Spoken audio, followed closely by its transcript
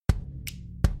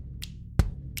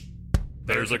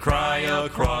There's a cry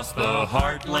across the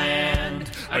heartland,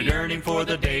 a yearning for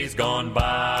the days gone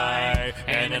by.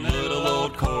 And in little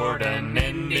old Corden,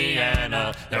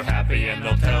 Indiana, they're happy and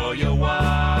they'll tell you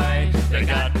why. They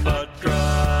got butt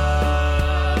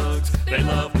drugs, they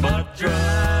love butt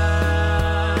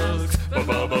drugs, butt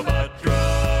drugs,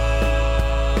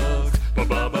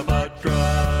 butt drugs.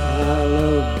 I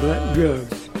love butt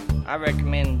drugs. I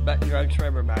recommend butt drugs for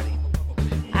everybody.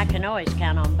 I can always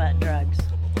count on butt drugs.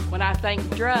 When I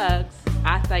think drugs,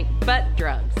 I think butt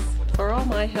drugs. For all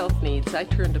my health needs, I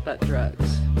turn to butt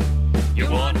drugs. You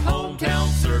want hometown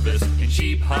service and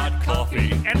cheap hot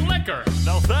coffee and liquor.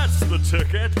 Now that's the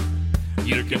ticket.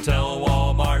 You can tell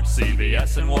Walmart,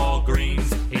 CVS, and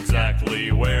Walgreens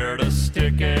exactly where to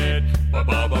stick it.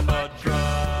 Butt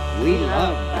drugs. We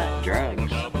love butt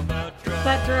drugs.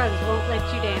 Butt drugs won't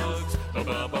let you down.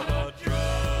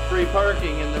 Free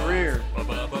parking in the rear.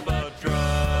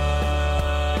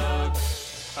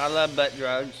 I love butt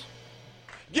drugs.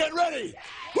 Get ready!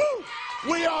 Woo!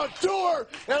 We are on tour,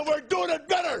 and we're doing it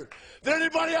better than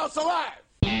anybody else alive!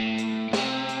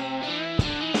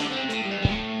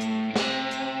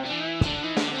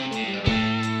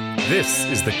 This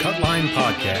is the Cut Line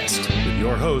Podcast with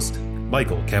your host,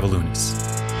 Michael Kavaliunas.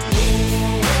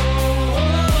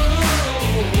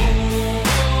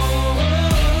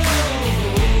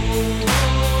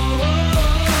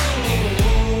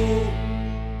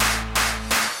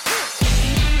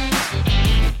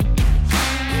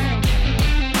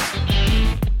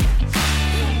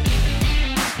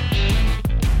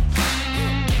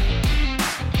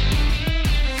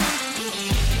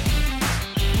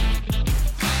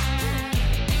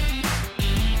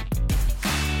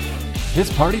 It's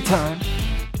party time.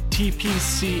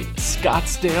 TPC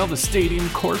Scottsdale, the stadium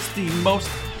course, the most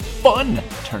fun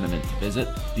tournament to visit.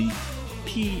 The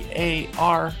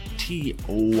PARTY,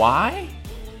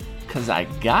 cause I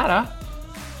gotta.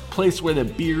 Place where the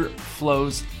beer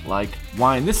flows like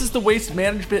wine. This is the Waste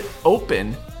Management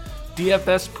Open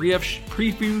DFS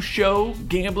preview show,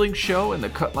 gambling show, and the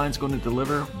Cut Line's going to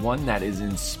deliver one that is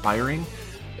inspiring.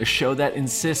 A show that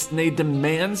insists and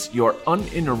demands your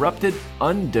uninterrupted,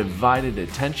 undivided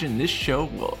attention. This show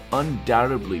will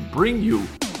undoubtedly bring you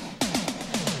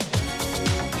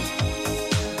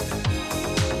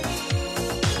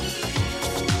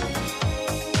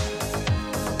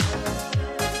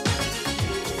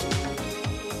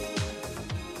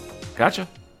Gotcha.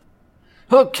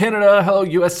 Hello Canada, hello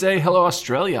USA, hello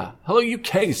Australia, hello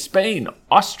UK, Spain,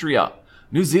 Austria,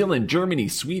 New Zealand, Germany,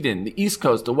 Sweden, the East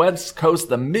Coast, the West Coast,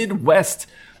 the Midwest.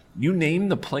 You name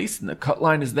the place and the Cut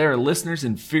Line is there. Listeners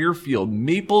in Fairfield,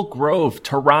 Maple Grove,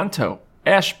 Toronto,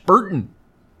 Ashburton,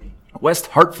 West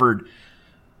Hartford,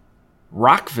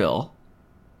 Rockville,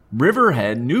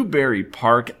 Riverhead, Newbury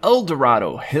Park, El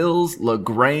Dorado Hills,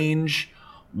 LaGrange,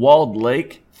 Walled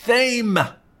Lake, Thame,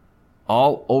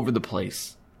 all over the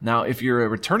place. Now, if you're a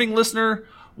returning listener,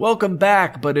 welcome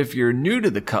back. But if you're new to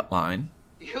the Cut Line,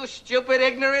 You stupid,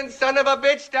 ignorant son of a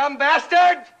bitch, dumb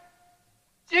bastard!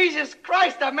 Jesus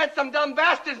Christ, I've met some dumb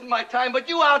bastards in my time, but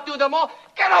you outdo them all.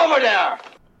 Get over there!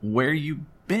 where you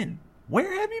been?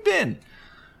 Where have you been?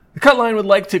 The Cut Line would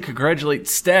like to congratulate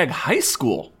Stagg High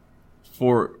School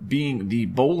for being the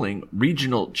bowling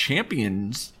regional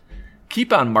champions.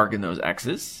 Keep on marking those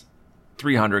X's.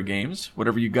 300 games,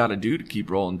 whatever you got to do to keep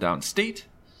rolling down state.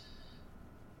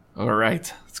 All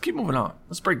right, let's keep moving on.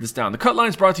 Let's break this down. The Cut Line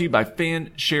is brought to you by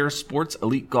FanShare Sports,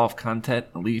 elite golf content,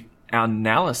 elite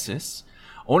analysis,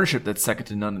 ownership that's second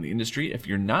to none in the industry. If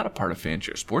you're not a part of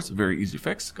FanShare Sports, a very easy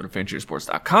fix. Go to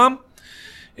fansharesports.com.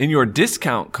 In your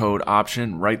discount code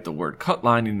option, write the word Cut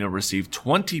Line and you'll receive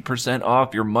 20%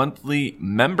 off your monthly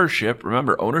membership.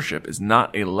 Remember, ownership is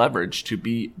not a leverage to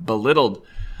be belittled.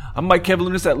 I'm Mike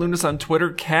Kavaliunas at Lunas on Twitter.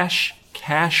 Cash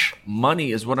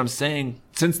money is what I'm saying.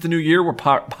 Since the new year, we're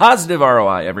positive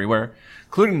ROI everywhere,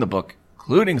 including the book,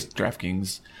 including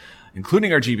DraftKings,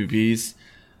 including our GPPs.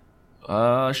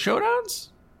 Showdowns?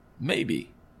 Maybe.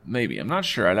 I'm not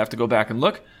sure. I'd have to go back and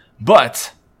look.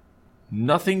 But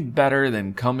nothing better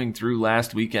than coming through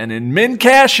last weekend and min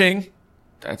cashing.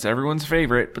 That's everyone's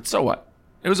favorite. But so what?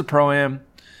 It was a pro-am.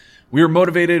 We were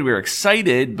motivated. We were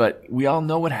excited. But we all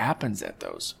know what happens at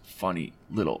those funny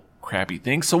little crappy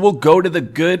things. So we'll go to the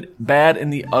good, bad,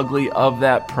 and the ugly of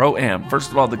that pro-am.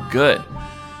 First of all, the good.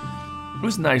 It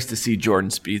was nice to see Jordan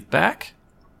Spieth back.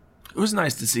 It was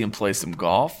nice to see him play some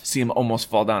golf, see him almost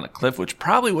fall down a cliff, which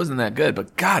probably wasn't that good.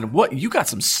 But God, what, you got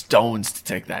some stones to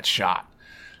take that shot.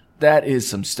 That is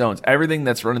some stones. Everything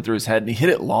that's running through his head, and he hit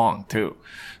it long too.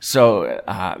 So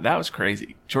that was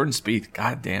crazy. Jordan Spieth,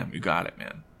 God damn, you got it,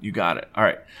 man. You got it. All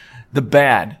right. The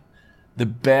bad. The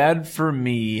bad for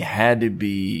me had to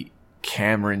be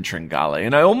Cameron Tringale.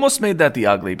 And I almost made that the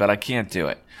ugly, but I can't do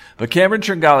it. But Cameron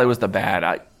Tringale was the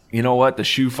bad. You know what? The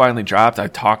shoe finally dropped. I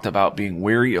talked about being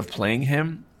wary of playing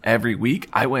him every week.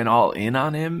 I went all in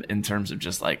on him in terms of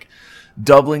just like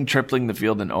doubling, tripling the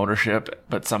field in ownership.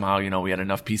 But somehow, we had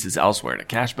enough pieces elsewhere to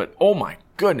cash. But oh my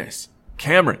goodness,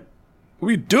 Cameron, what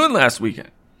were you doing last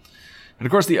weekend? And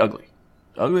of course, the ugly.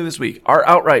 Ugly this week. Our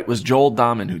outright was Joel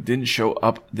Dahman, who didn't show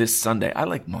up this Sunday. I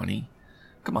like money.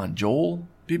 Come on, Joel.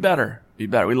 Be better. Be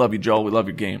better. We love you, Joel. We love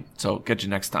your game. So catch you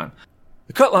next time.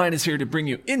 The Cut Line is here to bring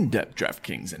you in-depth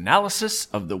DraftKings analysis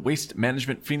of the Waste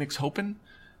Management Phoenix Open,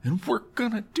 and we're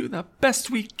going to do the best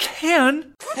we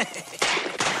can.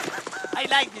 I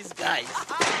like these guys.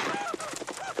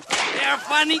 They're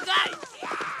funny guys.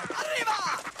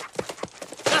 Arriba!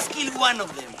 Just kill one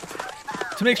of them.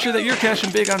 To make sure that you're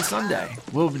cashing big on Sunday,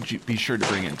 we'll be sure to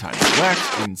bring in tiny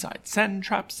wax, inside send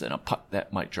traps, and a putt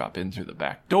that might drop in through the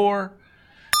back door.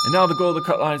 And now the goal of the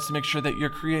Cut Line is to make sure that you're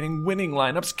creating winning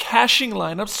lineups, cashing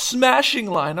lineups, smashing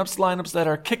lineups, lineups that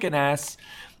are kicking ass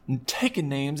and taking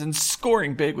names and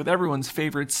scoring big with everyone's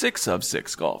favorite 6 of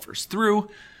 6 golfers through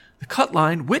the Cut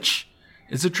Line, which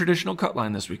is a traditional Cut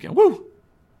Line this weekend. Woo!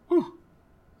 Woo!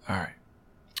 All right.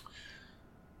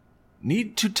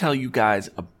 Need to tell you guys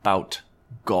about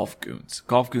Golf Goons.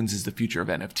 Golf Goons is the future of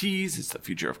NFTs. It's the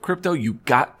future of crypto. You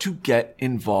got to get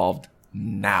involved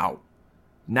now.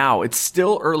 Now, it's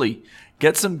still early.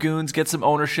 Get some goons, get some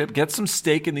ownership, get some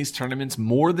stake in these tournaments,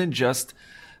 more than just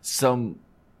some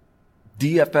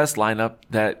DFS lineup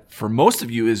that for most of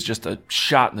you is just a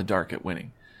shot in the dark at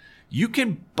winning. You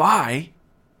can buy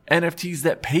NFTs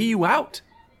that pay you out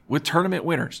with tournament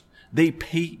winners. They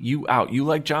pay you out. You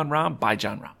like Jon Rahm? Buy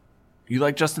Jon Rahm. You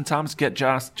like Justin Thomas? Get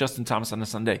Justin Thomas on a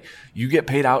Sunday. You get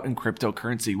paid out in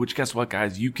cryptocurrency, which guess what,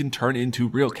 guys? You can turn into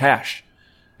real cash.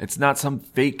 It's not some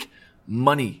fake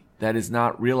money that is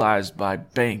not realized by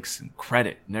banks and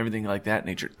credit and everything like that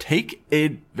nature. Take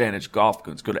advantage. Golf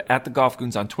Goons. Go to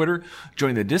 @thegolfgoons on Twitter.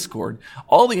 Join the Discord.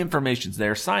 All the information's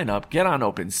there. Sign up. Get on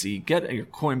OpenSea. Get your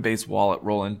Coinbase wallet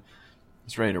rolling.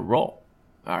 It's ready to roll.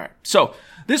 All right. So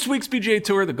this week's PGA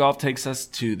Tour, the golf takes us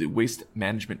to the Waste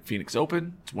Management Phoenix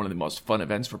Open. It's one of the most fun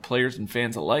events for players and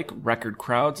fans alike. Record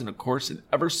crowds and, of course, an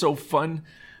ever so fun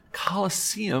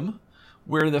Coliseum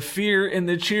where the fear and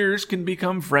the cheers can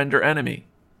become friend or enemy.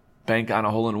 Bank on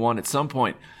a hole-in-one at some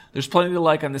point. There's plenty to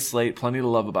like on this slate, plenty to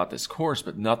love about this course,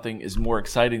 but nothing is more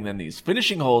exciting than these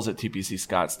finishing holes at TPC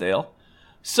Scottsdale.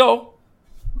 So,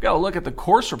 we've got to look at the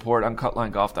course report on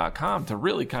CutlineGolf.com to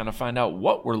really kind of find out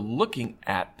what we're looking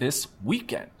at this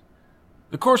weekend.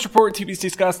 The course report at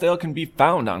TPC Scottsdale can be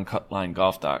found on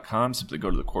CutlineGolf.com. Simply go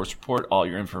to the course report. All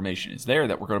your information is there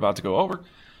that we're about to go over.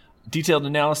 Detailed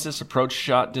analysis, approach,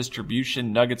 shot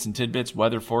distribution, nuggets and tidbits,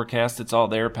 weather forecast, it's all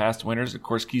there, past winners, of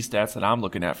course, key stats that I'm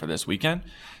looking at for this weekend.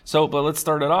 But let's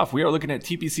start it off. We are looking at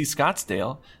TPC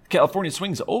Scottsdale. California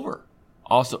swings over.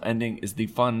 Also ending is the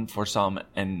fun for some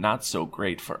and not so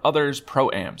great for others,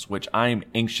 Pro-Ams, which I'm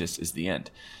anxious is the end.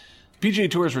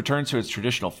 PGA Tour returns to its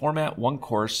traditional format, one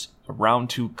course, a round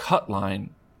 2 cut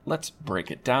line. Let's break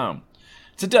it down.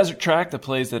 It's a desert track that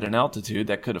plays at an altitude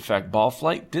that could affect ball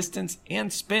flight, distance,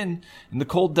 and spin, and the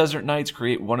cold desert nights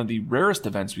create one of the rarest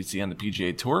events we see on the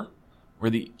PGA Tour, where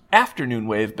the afternoon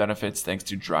wave benefits thanks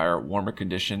to drier, warmer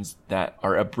conditions that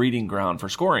are a breeding ground for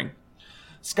scoring.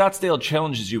 Scottsdale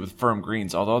challenges you with firm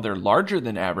greens. Although they're larger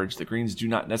than average, the greens do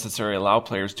not necessarily allow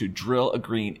players to drill a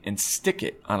green and stick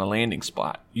it on a landing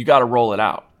spot. You got to roll it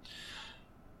out.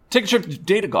 Take a trip to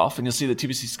Data Golf, and you'll see that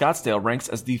TPC Scottsdale ranks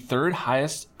as the 3rd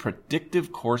highest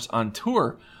predictive course on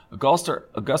tour. Augusta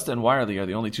and Wiley are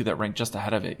the only 2 that rank just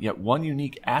ahead of it. Yet one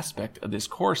unique aspect of this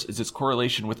course is its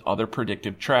correlation with other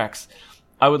predictive tracks.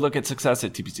 I would look at success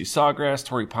at TPC Sawgrass,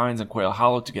 Torrey Pines, and Quail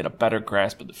Hollow to get a better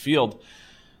grasp of the field.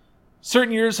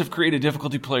 Certain years have created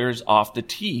difficulty players off the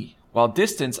tee. While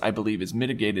distance, I believe, is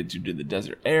mitigated due to the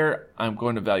desert air, I'm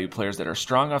going to value players that are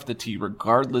strong off the tee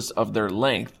regardless of their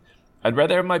length. I'd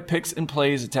rather have my picks and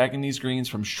plays attacking these greens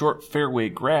from short fairway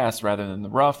grass rather than the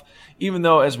rough, even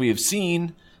though, as we have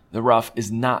seen, the rough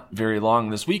is not very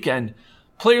long this weekend.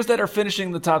 Players that are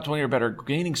finishing the top 20 or better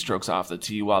gaining strokes off the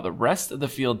tee, while the rest of the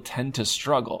field tend to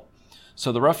struggle.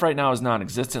 So the rough right now is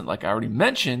non-existent, like I already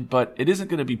mentioned, but it isn't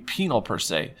going to be penal per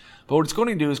se. But what it's going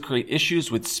to do is create issues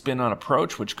with spin on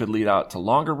approach, which could lead out to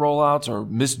longer rollouts or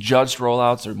misjudged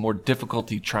rollouts or more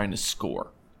difficulty trying to score.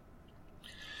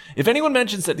 If anyone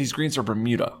mentions that these greens are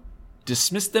Bermuda,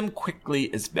 dismiss them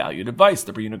quickly as valued advice.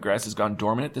 The Bermuda grass has gone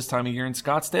dormant at this time of year in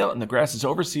Scottsdale, and the grass is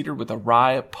overseeded with a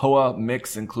rye POA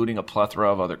mix, including a plethora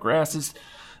of other grasses.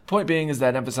 Point being is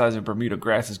that emphasizing Bermuda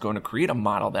grass is going to create a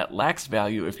model that lacks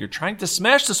value if you're trying to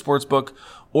smash the sportsbook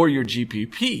or your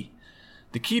GPP.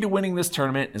 The key to winning this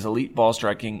tournament is elite ball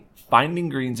striking, finding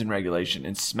greens in regulation,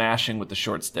 and smashing with the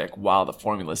short stick. While the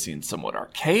formula seems somewhat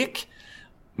archaic,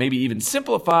 maybe even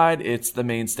simplified, it's the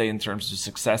mainstay in terms of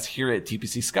success here at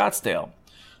TPC Scottsdale.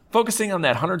 Focusing on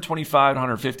that 125,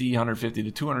 150, 150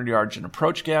 to 200 yards in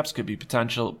approach gaps could be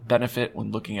potential benefit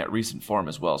when looking at recent form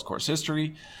as well as course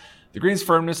history. The green's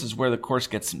firmness is where the course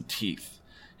gets some teeth.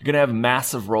 You're going to have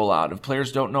massive rollout. If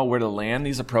players don't know where to land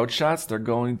these approach shots, they're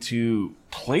going to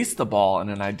place the ball in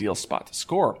an ideal spot to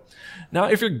score. Now,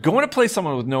 if you're going to play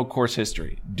someone with no course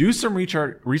history, do some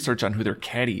research on who their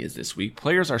caddy is this week.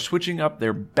 Players are switching up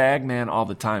their bag man all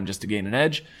the time just to gain an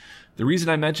edge. The reason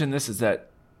I mention this is that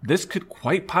this could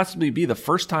quite possibly be the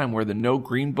first time where the no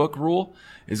green book rule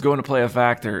is going to play a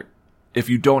factor if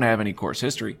you don't have any course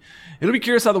history. It'll be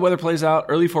curious how the weather plays out.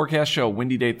 Early forecasts show a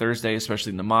windy day Thursday, especially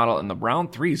in the model, and the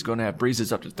round 3 is going to have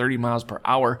breezes up to 30 miles per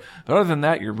hour. But other than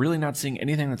that, you're really not seeing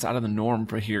anything that's out of the norm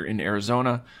for here in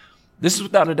Arizona. This is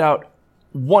without a doubt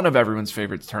one of everyone's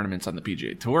favorite tournaments on the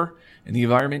PGA Tour, and the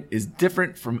environment is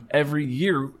different from every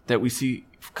year that we see,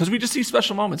 because we just see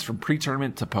special moments from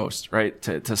pre-tournament to post, right?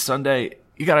 To Sunday.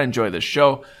 You got to enjoy this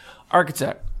show.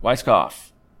 Architect, Weisskopf.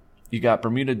 You got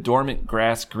Bermuda Dormant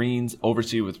Grass Greens,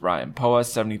 oversea with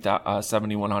WMPO,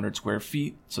 7,100 square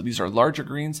feet. So these are larger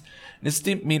greens. And a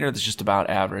stimp meter that's just about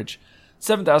average.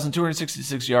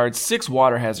 7,266 yards, 6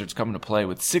 water hazards coming to play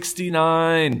with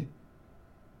 69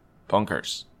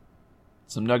 bunkers.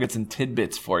 Some nuggets and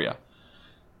tidbits for you.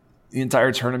 The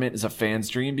entire tournament is a fan's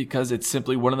dream because it's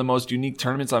simply one of the most unique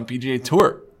tournaments on PGA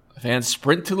Tour. Fans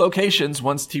sprint to locations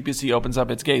once TPC opens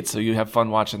up its gates, so you have fun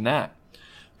watching that.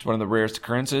 It's one of the rarest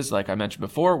occurrences, like I mentioned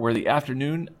before, where the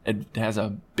afternoon has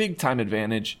a big time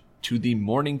advantage to the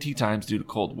morning tee times due to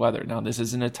cold weather. Now, this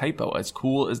isn't a typo. As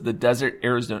cool as the desert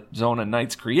Arizona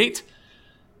nights create,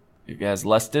 it has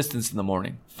less distance in the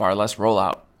morning, far less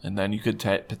rollout, and then you could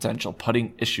potential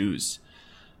putting issues.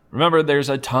 Remember, there's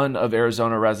a ton of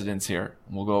Arizona residents here.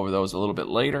 We'll go over those a little bit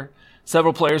later.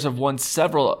 Several players have won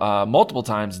multiple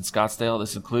times in Scottsdale.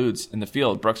 This includes in the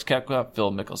field Brooks Koepka,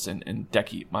 Phil Mickelson, and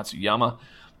Deki Matsuyama.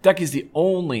 Deki is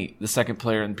the second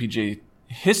player in PGA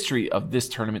history of this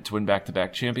tournament to win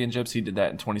back-to-back championships. He did that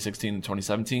in 2016 and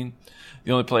 2017.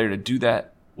 The only player to do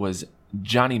that was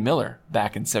Johnny Miller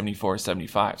back in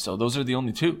 74-75. So those are the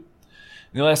only two.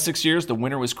 In the last 6 years, the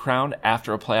winner was crowned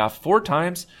after a playoff 4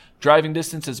 times. Driving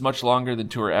distance is much longer than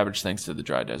tour average thanks to the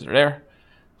dry desert air.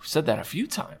 We've said that a few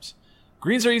times.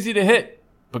 Greens are easy to hit,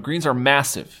 but greens are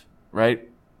massive, right?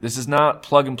 This is not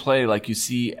plug and play like you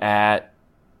see at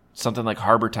something like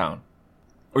Harbor Town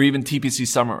or even TPC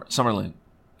Summerlin.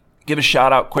 Give a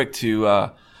shout out quick to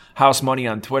House Money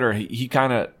on Twitter. He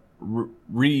kind of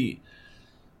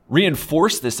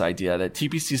reinforced this idea that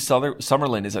TPC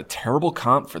Summerlin is a terrible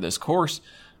comp for this course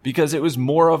because it was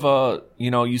more of a,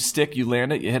 you stick, you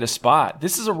land it, you hit a spot.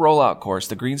 This is a rollout course.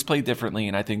 The greens play differently,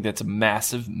 and I think that's a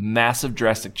massive, massive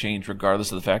drastic change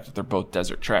regardless of the fact that they're both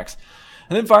desert tracks.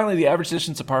 And then finally, the average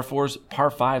distance of par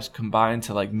 5s combined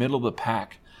to like middle of the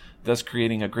pack, thus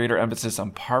creating a greater emphasis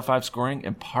on par 5 scoring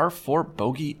and par 4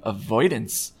 bogey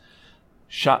avoidance.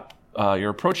 Your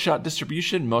approach shot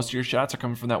distribution, most of your shots are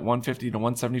coming from that 150 to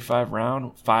 175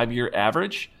 round 5-year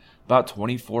average. About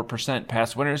 24%.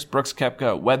 Past winners, Brooks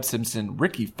Koepka, Webb Simpson,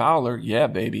 Ricky Fowler, yeah,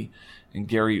 baby, and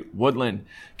Gary Woodland.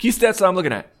 Key stats that I'm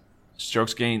looking at.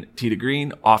 Strokes gained tee to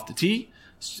green, off the tee.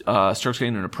 Strokes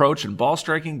gained in approach and ball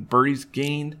striking. Birdies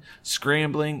gained,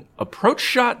 scrambling. Approach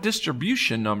shot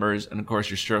distribution numbers. And, of course,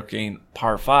 your stroke gain,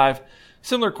 par 5.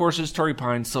 Similar courses, Torrey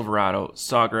Pines, Silverado,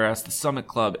 Sawgrass, the Summit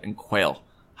Club, and Quail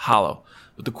Hollow.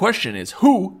 But the question is,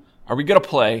 who are we going to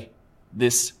play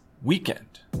this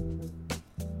weekend?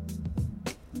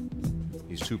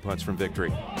 He's 2 putts from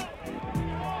victory.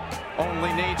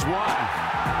 Only needs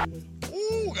 1.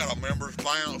 Ooh, got a members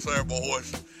bounce there,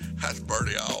 boys. That's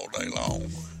birdie all day long.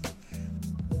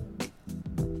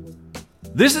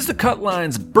 This is the Cut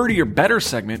Line's Birdie or Better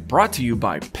segment brought to you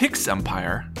by Picks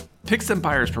Empire. Picks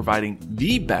Empire is providing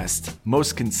the best,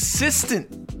 most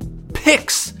consistent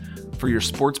picks for your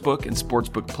sportsbook and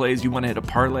sportsbook plays. You want to hit a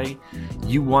parlay.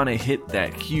 You want to hit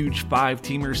that huge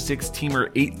 5-teamer,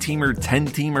 6-teamer, 8-teamer,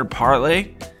 10-teamer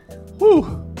parlay.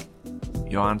 Woo!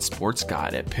 Yon Sports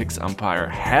God at Picks Empire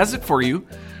has it for you.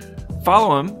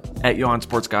 Follow him at Johan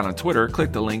Sports God on Twitter.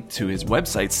 Click the link to his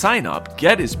website. Sign up.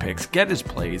 Get his picks. Get his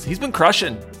plays. He's been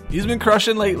crushing. He's been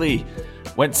crushing lately.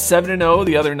 Went 7-0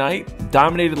 the other night.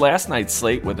 Dominated last night's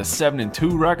slate with a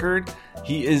 7-2 record.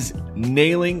 He is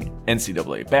nailing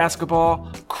NCAA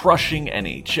basketball, crushing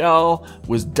NHL,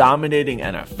 was dominating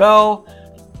NFL,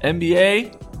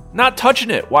 NBA, not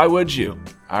touching it. Why would you?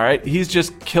 All right, he's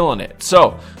just killing it.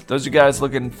 So, those of you guys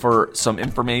looking for some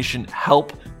information,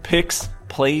 help, picks,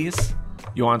 plays,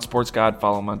 Johan Sports God,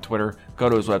 follow him on Twitter, go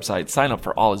to his website, sign up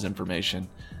for all his information,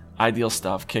 ideal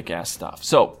stuff, kick-ass stuff.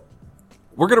 So,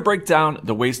 we're going to break down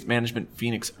the Waste Management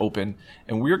Phoenix Open,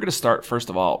 and we're going to start, first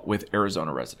of all, with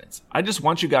Arizona residents. I just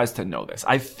want you guys to know this.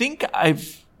 I think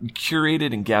I've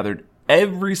curated and gathered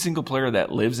every single player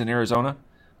that lives in Arizona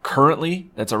currently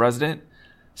that's a resident.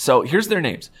 So here's their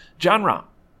names. John Rahm,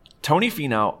 Tony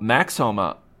Finau, Max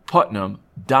Homa, Putnam,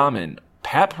 Dahmen,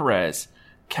 Pat Perez,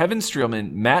 Kevin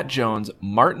Streelman, Matt Jones,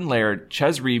 Martin Laird,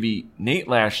 Ches Reavie, Nate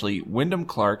Lashley, Wyndham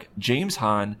Clark, James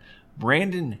Hahn,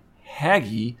 Brandon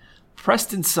Hagee,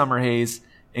 Preston Summerhays,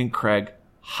 and Craig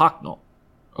Hocknell.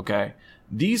 Okay?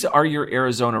 These are your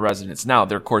Arizona residents. Now,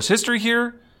 their course history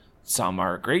here, some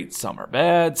are great, some are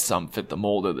bad, some fit the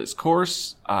mold of this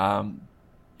course. Joel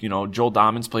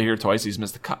Dahmen's played here twice. He's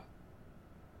missed the cut.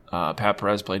 Pat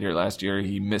Perez played here last year.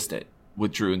 He missed it.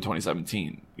 Withdrew in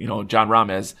 2017. John Rahm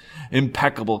has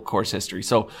impeccable course history.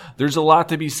 So there's a lot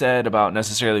to be said about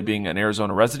necessarily being an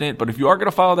Arizona resident. But if you are going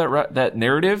to follow that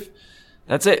narrative,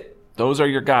 that's it. Those are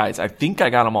your guys. I think I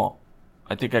got them all.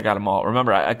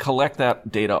 Remember, I collect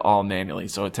that data all manually,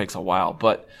 so it takes a while,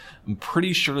 but I'm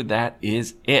pretty sure that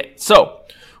is it. So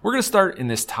we're going to start in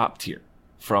this top tier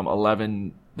from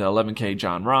the 11K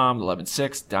John Rahm, the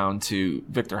 11.6 down to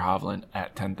Victor Hovland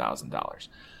at $10,000.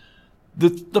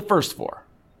 The first four,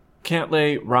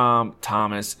 Cantlay, Rahm,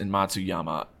 Thomas, and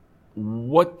Matsuyama.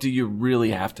 What do you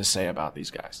really have to say about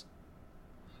these guys?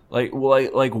 Like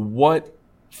what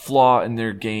flaw in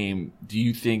their game do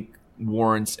you think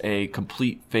warrants a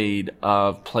complete fade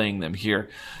of playing them here?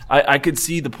 I could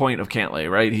see the point of Cantlay,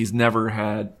 right? He's never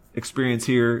had experience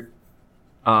here.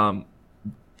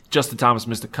 Justin Thomas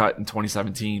missed a cut in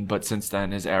 2017, but since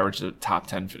then has averaged a top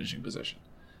 10 finishing position,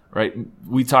 right?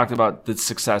 We talked about the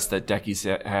success that Decky's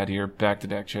had here,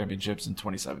 back-to-back championships in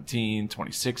 2017,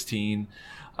 2016.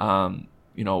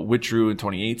 Withdrew in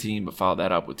 2018, but followed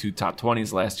that up with 2 top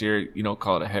 20s last year.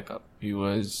 Call it a hiccup. He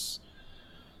was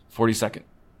 42nd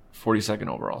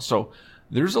overall. So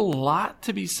there's a lot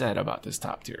to be said about this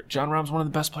top tier. John Rahm's one of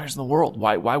the best players in the world.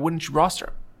 Why wouldn't you roster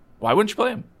him? Why wouldn't you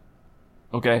play him?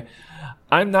 Okay.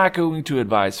 I'm not going to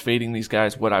advise fading these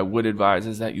guys. What I would advise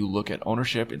is that you look at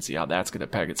ownership and see how that's going to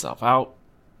peg itself out.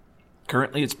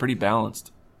 Currently, it's pretty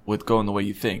balanced with going the way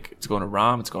you think. It's going to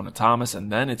Rahm, it's going to Thomas,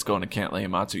 and then it's going to Cantlay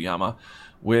and Matsuyama,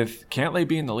 with Cantlay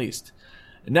being the least.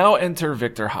 Now enter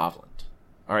Victor Hovland.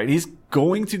 All right, he's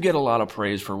going to get a lot of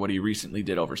praise for what he recently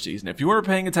did overseas. And if you weren't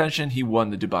paying attention, he won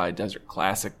the Dubai Desert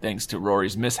Classic thanks to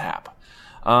Rory's mishap.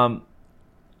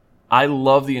 I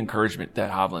love the encouragement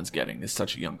that Hovland's getting as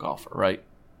such a young golfer, right?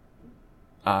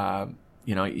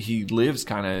 He lives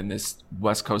kind of in this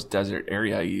West Coast desert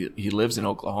area. He lives in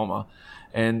Oklahoma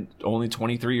and only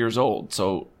 23 years old,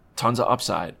 so tons of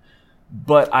upside.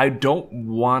 But I don't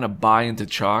want to buy into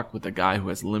chalk with a guy who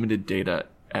has limited data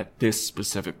at this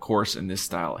specific course in this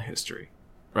style of history,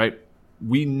 right?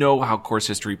 We know how course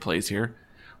history plays here.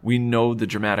 We know the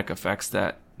dramatic effects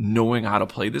that knowing how to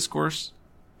play this course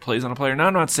plays on a player. Now,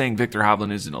 I'm not saying Victor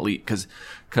Hovland is an elite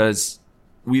because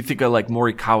we think of like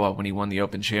Morikawa when he won the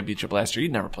Open Championship last year. He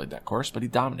never played that course, but he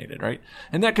dominated, right?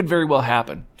 And that could very well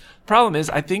happen. Problem is,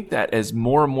 I think that as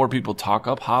more and more people talk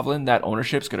up Hovland, that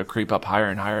ownership's going to creep up higher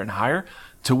and higher and higher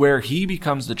to where he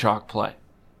becomes the chalk play.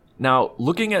 Now,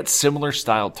 looking at similar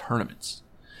style tournaments,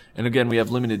 and again, we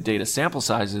have limited data sample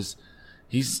sizes,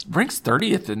 he ranks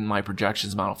 30th in my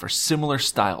projections model for similar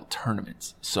style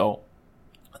tournaments. So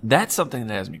that's something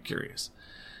that has me curious.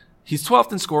 He's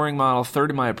 12th in scoring model,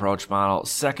 3rd in my approach model,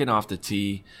 2nd off the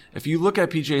tee. If you look at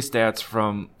PGA stats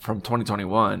from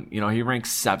 2021, he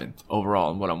ranks 7th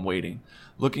overall in what I'm weighting.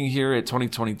 Looking here at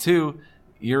 2022,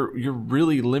 you're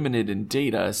really limited in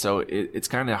data, so it's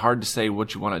kind of hard to say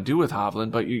what you want to do with Hovland,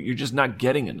 but you're just not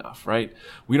getting enough, right?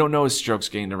 We don't know his strokes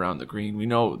gained around the green. We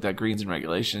know that green's in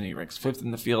regulation. He ranks 5th in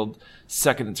the field,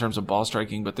 2nd in terms of ball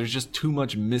striking, but there's just too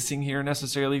much missing here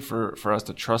necessarily for us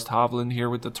to trust Hovland here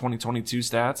with the 2022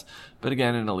 stats. But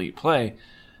again, an elite play.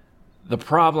 The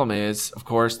problem is, of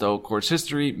course, though, course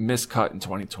history, miscut in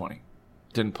 2020.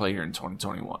 Didn't play here in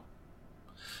 2021.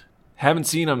 Haven't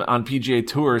seen him on PGA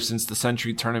Tour since the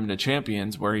Century Tournament of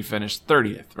Champions, where he finished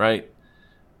 30th, right?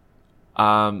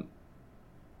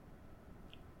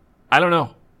 I don't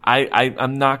know.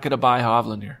 I'm not going to buy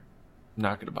Hovland here. I'm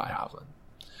not going to buy Hovland.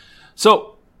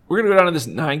 So we're going to go down to this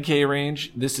 9K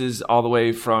range. This is all the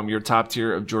way from your top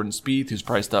tier of Jordan Spieth, who's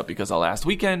priced up because of last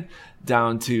weekend,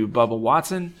 down to Bubba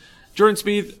Watson. Jordan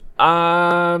Spieth,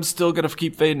 I'm still going to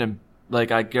keep fading him.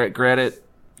 Like, I get it.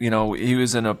 You know, he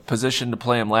was in a position to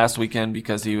play him last weekend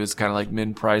because he was kind of like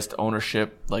min-priced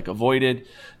ownership, like avoided.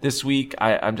 This week,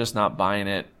 I'm just not buying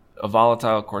it. A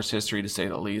volatile course history, to say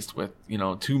the least, with,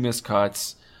 2 missed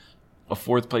cuts, a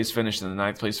 4th place finish and a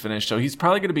 9th place finish. So he's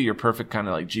probably going to be your perfect kind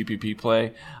of like GPP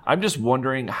play. I'm just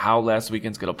wondering how last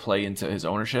weekend's going to play into his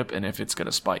ownership and if it's going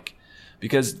to spike.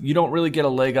 Because you don't really get a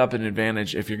leg up and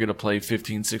advantage if you're going to play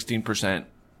 15, 16%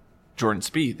 Jordan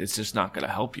Spieth. It's just not going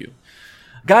to help you.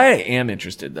 Guy I am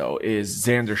interested, though, is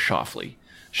Xander Schauffele.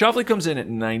 Schauffele comes in at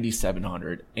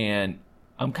 9,700, and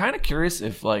I'm kind of curious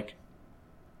if,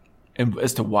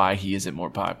 as to why he isn't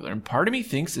more popular. And part of me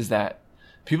thinks is that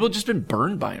people have just been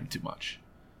burned by him too much,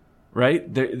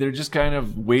 right? They're just kind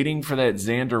of waiting for that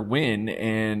Xander win,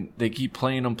 and they keep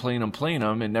playing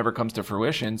him, and never comes to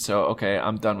fruition. So, okay,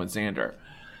 I'm done with Xander.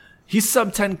 He's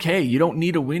sub 10K. You don't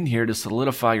need a win here to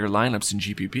solidify your lineups in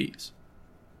GPPs.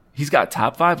 He's got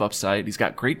top 5 upside. He's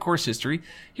got great course history.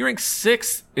 He ranks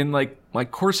 6th in my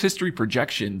course history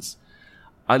projections.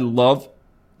 I love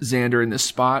Xander in this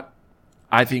spot.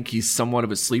 I think he's somewhat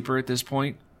of a sleeper at this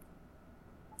point.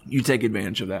 You take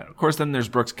advantage of that. Of course, then there's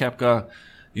Brooks Koepka.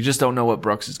 You just don't know what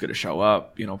Brooks is going to show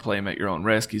up. Play him at your own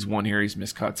risk. He's won here. He's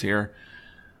missed cuts here.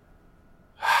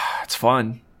 It's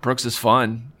fun. Brooks is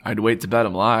fun. I'd wait to bet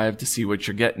him live to see what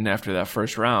you're getting after that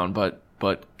first round, but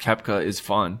Koepka is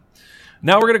fun.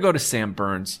 Now we're going to go to Sam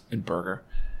Burns and Berger.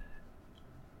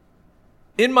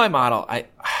 In my model, I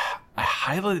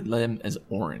highlighted them as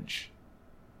orange.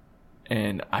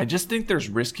 And I just think there's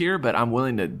risk here, but I'm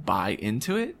willing to buy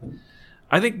into it.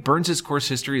 I think Burns' course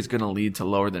history is going to lead to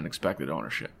lower than expected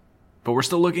ownership. But we're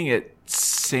still looking at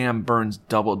Sam Burns'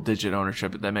 double-digit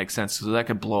ownership, if that makes sense, so that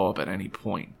could blow up at any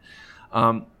point.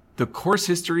 The course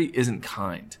history isn't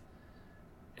kind.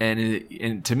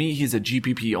 And to me, he's a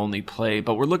GPP-only play,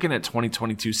 but we're looking at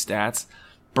 2022 stats.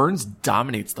 Burns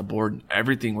dominates the board in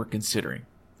everything we're considering.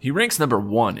 He ranks number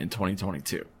 1 in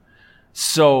 2022.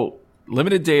 So,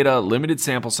 limited data, limited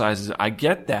sample sizes, I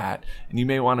get that, and you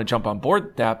may want to jump on board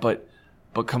with that, but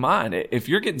come on, if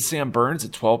you're getting Sam Burns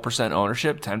at 12%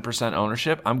 ownership, 10%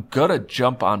 ownership, I'm going to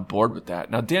jump on board with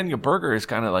that. Now, Daniel Berger is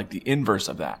kind of like the inverse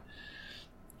of that.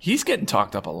 He's getting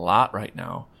talked up a lot right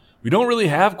now. We don't really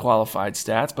have qualified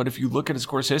stats, but if you look at his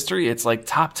course history, it's like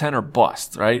top 10 or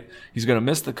bust, right? He's going to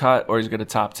miss the cut or he's going to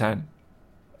top 10.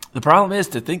 The problem is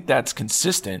to think that's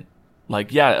consistent.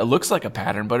 It looks like a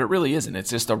pattern, but it really isn't. It's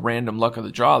just a random luck of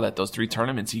the draw that those 3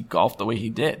 tournaments he golfed the way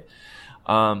he did.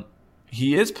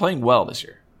 He is playing well this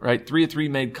year, right? 3 of 3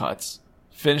 made cuts,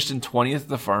 finished in 20th at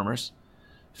the Farmers,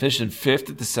 finished in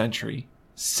 5th at the Century,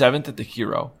 7th at the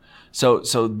Hero. So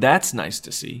that's nice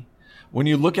to see. When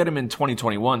you look at him in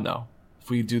 2021, though, if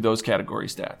we do those category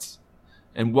stats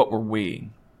and what we're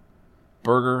weighing,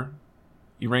 Berger,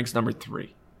 he ranks number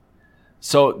 3.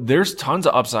 So there's tons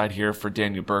of upside here for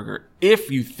Daniel Berger if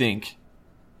you think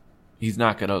he's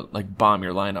not going to bomb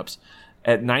your lineups.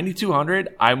 At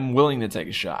 9,200, I'm willing to take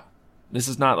a shot. This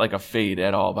is not like a fade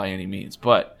at all by any means,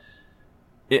 but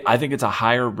I think it's a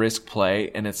higher risk play,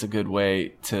 and it's a good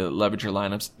way to leverage your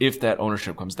lineups if that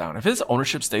ownership comes down. If his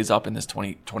ownership stays up in this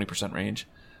 20% range,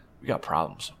 we got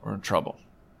problems. We're in trouble.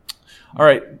 All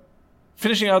right,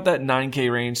 finishing out that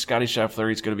 9K range, Scotty Scheffler,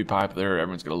 he's going to be popular.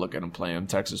 Everyone's going to look at him, play him,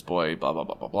 Texas boy, blah, blah,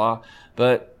 blah, blah, blah.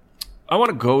 But I want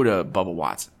to go to Bubba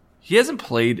Watson. He hasn't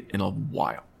played in a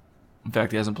while. In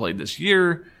fact, he hasn't played this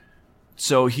year.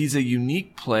 So he's a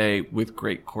unique play with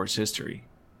great course history.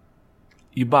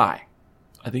 You buy.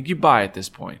 I think you buy at this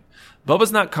point.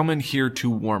 Bubba's not coming here to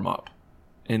warm up.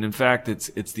 And in fact,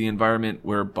 it's the environment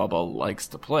where Bubba likes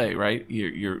to play, right?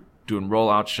 You're doing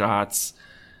rollout shots.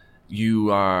 You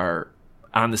are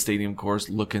on the stadium course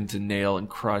looking to nail and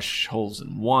crush holes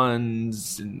in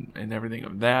ones and everything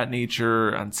of that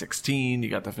nature. On 16, you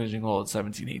got the finishing hole at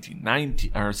 17, 18,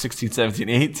 19, or 16, 17,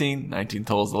 18. 19th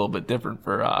hole is a little bit different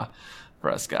for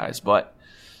us guys, but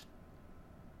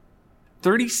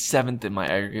 37th in my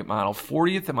aggregate model,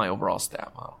 40th in my overall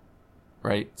stat model,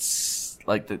 right?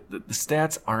 Like the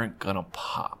stats aren't going to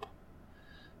pop.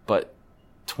 But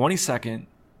 22nd,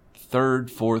 3rd,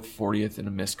 4th, 40th in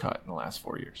a missed cut in the last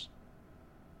 4 years.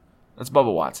 That's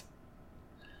Bubba Watson.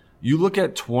 You look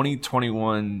at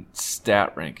 2021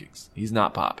 stat rankings, he's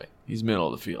not popping. He's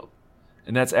middle of the field.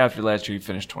 And that's after last year he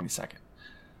finished 22nd.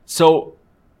 So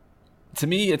to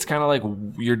me, it's kind of like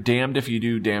you're damned if you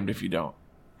do, damned if you don't.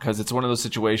 because it's one of those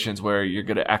situations where you're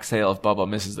going to exhale if Bubba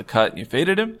misses the cut and you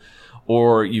faded him,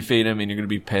 or you fade him and you're going to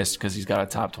be pissed because he's got a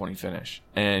top 20 finish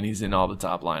and he's in all the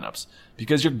top lineups.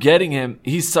 Because you're getting him,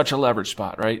 he's such a leverage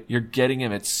spot, right? You're getting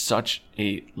him at such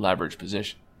a leverage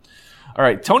position. All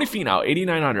right, Tony Finau,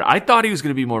 8,900. I thought he was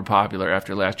going to be more popular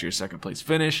after last year's second place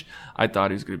finish. I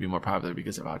thought he was going to be more popular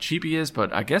because of how cheap he is,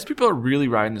 but I guess people are really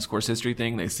riding this course history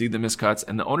thing. They see the miscuts,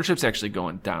 and the ownership's actually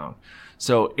going down.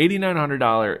 So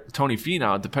 $8,900 Tony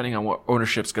Finau, depending on what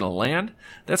ownership's going to land,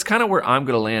 that's kind of where I'm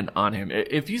going to land on him.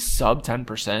 If you sub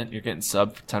 10%, you're getting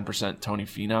sub 10% Tony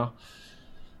Finau.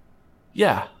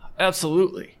 Yeah,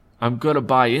 absolutely. I'm going to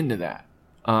buy into that.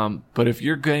 But if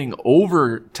you're getting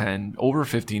over 10, over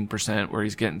 15%, where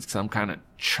he's getting some kind of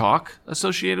chalk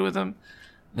associated with him,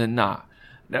 then nah.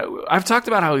 Now, I've talked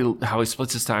about how he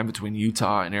splits his time between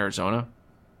Utah and Arizona.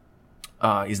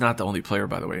 He's not the only player,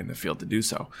 by the way, in the field to do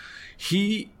so.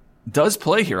 He does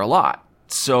play here a lot.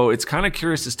 So it's kind of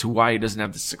curious as to why he doesn't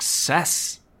have the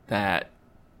success that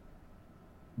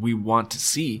we want to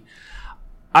see.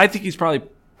 I think he's probably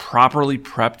properly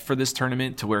prepped for this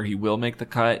tournament to where he will make the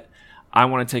cut. I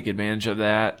want to take advantage of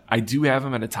that. I do have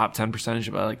him at a top 10 percentage,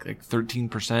 about like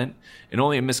 13%, and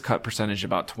only a miscut percentage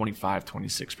about 25,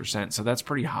 26%. So that's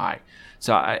pretty high.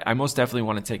 So I most definitely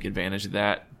want to take advantage of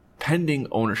that, pending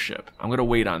ownership. I'm going to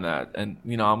wait on that. And,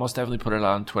 I'll most definitely put it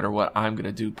on Twitter what I'm going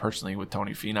to do personally with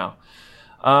Tony Finau.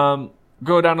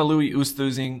 Go down to Louis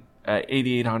Oosthuizen at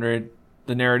 8,800.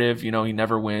 The narrative, he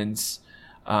never wins.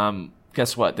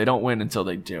 Guess what? They don't win until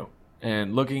they do.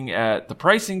 And looking at the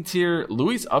pricing tier,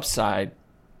 Louis' upside,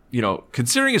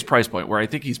 considering his price point, where I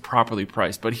think he's properly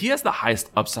priced, but he has the highest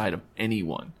upside of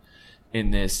anyone in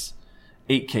this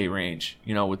 8K range,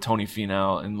 with Tony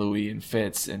Finau and Louis and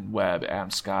Fitz and Webb,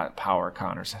 Adam Scott, Power,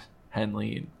 Connors,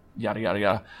 Henley, and yada, yada,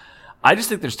 yada. I just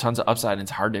think there's tons of upside and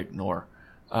it's hard to ignore.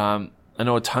 I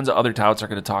know tons of other touts are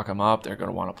going to talk him up. They're going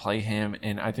to want to play him,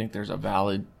 and I think there's a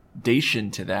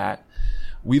validation to that.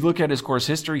 We look at his course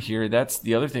history here. That's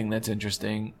the other thing that's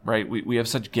interesting, right? We have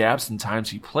such gaps in times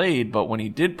he played, but when he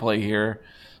did play here,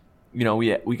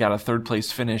 we got a third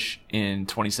place finish in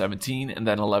 2017 and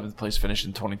then 11th place finish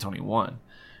in 2021.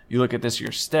 You look at this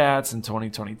year's stats in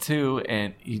 2022,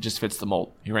 and he just fits the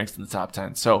mold. He ranks in the top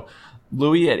 10. So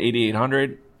Louis at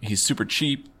 8,800, he's super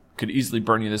cheap. Could easily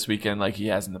burn you this weekend like he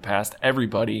has in the past.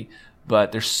 Everybody,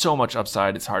 but there's so much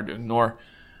upside, it's hard to ignore.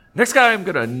 Next guy I'm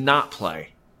going to not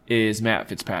play is Matt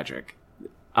Fitzpatrick.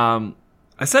 I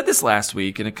said this last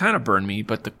week, and it kind of burned me,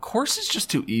 but the course is just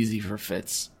too easy for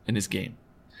Fitz in his game.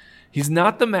 He's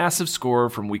not the massive scorer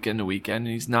from weekend to weekend,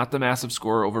 and he's not the massive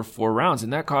scorer over 4 rounds,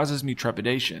 and that causes me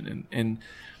trepidation. And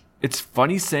it's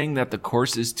funny saying that the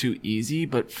course is too easy,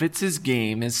 but Fitz's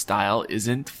game, his style,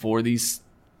 isn't for these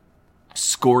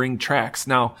scoring tracks.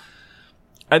 Now,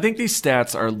 I think these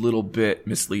stats are a little bit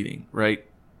misleading, right?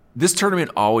 This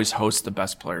tournament always hosts the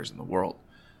best players in the world.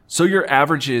 So your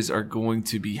averages are going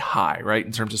to be high, right,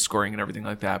 in terms of scoring and everything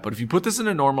like that. But if you put this in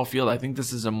a normal field, I think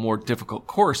this is a more difficult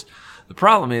course. The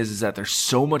problem is that there's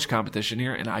so much competition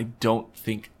here, and I don't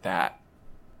think that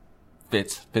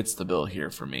fits the bill here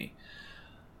for me.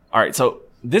 All right, so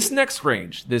this next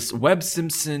range, this Webb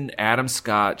Simpson, Adam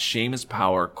Scott, Seamus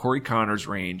Power, Corey Connors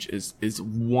range is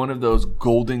one of those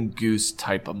golden goose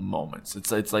type of moments.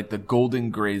 It's like the golden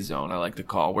gray zone, I like to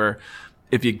call, where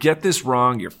if you get this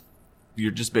wrong,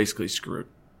 you're just basically screwed,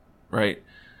 right?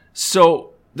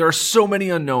 So there are so many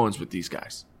unknowns with these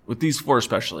guys, with these 4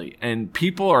 especially, and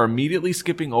people are immediately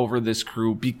skipping over this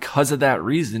crew because of that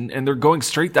reason, and they're going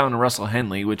straight down to Russell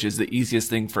Henley, which is the easiest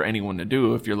thing for anyone to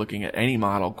do if you're looking at any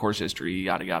model, course history,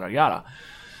 yada, yada, yada.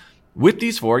 With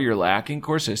these 4, you're lacking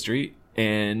course history,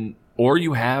 or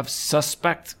you have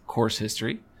suspect course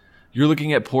history. You're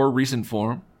looking at poor recent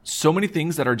form. So many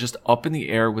things that are just up in the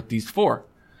air with these 4.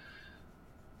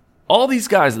 All these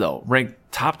guys, though, rank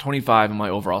top 25 in my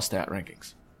overall stat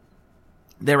rankings.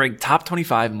 They rank top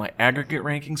 25 in my aggregate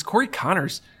rankings. Corey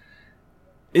Connors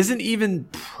isn't even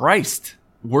priced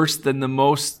worse than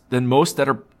most that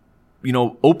are,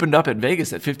 opened up at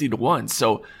Vegas at 50-1.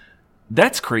 So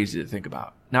that's crazy to think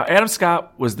about. Now, Adam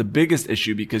Scott was the biggest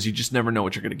issue because you just never know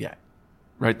what you're going to get,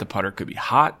 right? The putter could be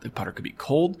hot. The putter could be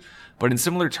cold. But in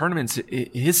similar tournaments,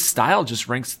 his style just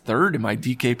ranks 3rd in my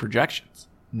DK projections.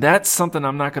 That's something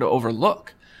I'm not going to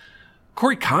overlook.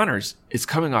 Corey Connors is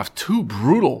coming off 2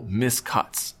 brutal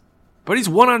miscuts, but he's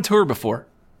won on tour before.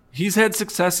 He's had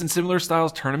success in similar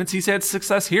styles tournaments. He's had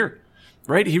success here,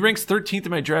 right? He ranks 13th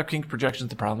in my DraftKings projections.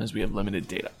 The problem is we have limited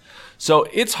data. So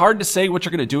it's hard to say what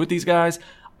you're going to do with these guys.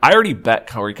 I already bet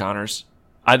Corey Connors.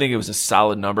 I think it was a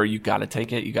solid number. You got to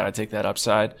take it. You got to take that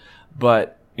upside.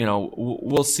 But,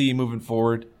 we'll see moving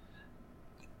forward.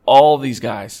 All these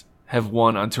guys have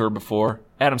won on tour before.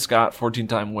 Adam Scott,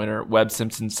 14-time winner. Webb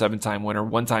Simpson, 7-time winner.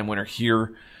 1-time winner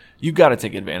here. You got to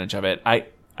take advantage of it.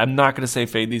 I'm not going to say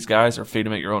fade these guys or fade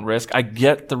them at your own risk. I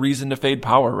get the reason to fade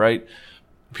Power, right?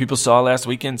 People saw last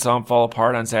weekend, saw him fall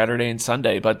apart on Saturday and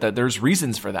Sunday, but there's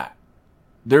reasons for that.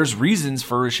 There's reasons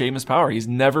for Seamus Power. He's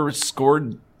never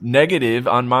scored negative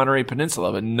on Monterey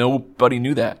Peninsula, but nobody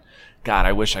knew that. God,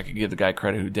 I wish I could give the guy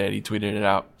credit who did. He tweeted it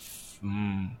out.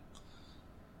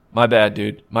 My bad,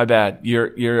 dude. My bad.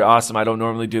 You're awesome. I don't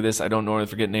normally do this. I don't normally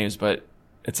forget names, but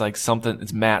it's like something.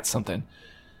 It's Matt something.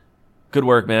 Good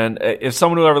work, man. If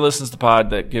someone who ever listens to pod,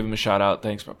 that give him a shout out.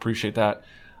 Thanks. Appreciate that.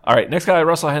 All right, next guy,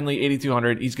 Russell Henley,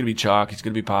 8,200. He's going to be chalk. He's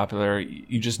going to be popular.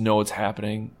 You just know it's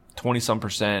happening.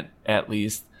 20-some% at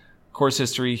least. Course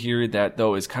history here, that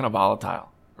though is kind of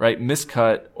volatile, right?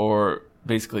 Miscut or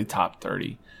basically top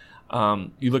 30.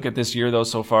 You look at this year though,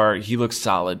 so far, he looks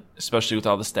solid, especially with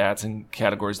all the stats and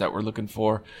categories that we're looking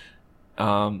for.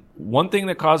 One thing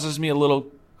that causes me a little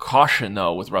caution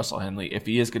though with Russell Henley, if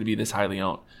he is going to be this highly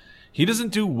owned, he doesn't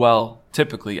do well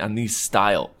typically on these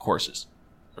style courses,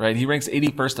 right? He ranks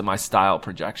 81st in my style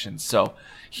projections. So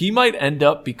he might end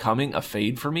up becoming a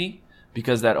fade for me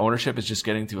because that ownership is just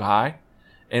getting too high.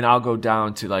 And I'll go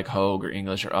down to like Hogue or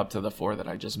English or up to the 4 that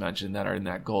I just mentioned that are in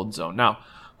that gold zone. Now,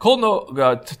 Tom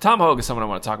Hogue is someone I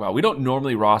want to talk about. We don't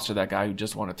normally roster that guy who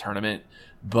just won a tournament,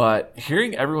 but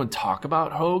hearing everyone talk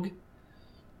about Hogue,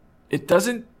 it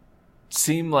doesn't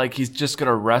seem like he's just going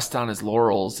to rest on his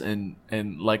laurels and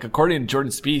like according to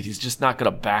Jordan Spieth, he's just not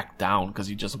going to back down because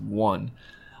he just won.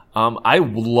 I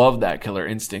love that killer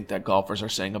instinct that golfers are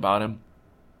saying about him.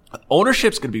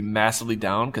 Ownership's going to be massively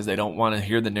down because they don't want to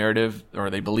hear the narrative, or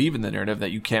they believe in the narrative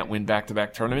that you can't win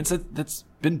back-to-back tournaments. That's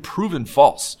been proven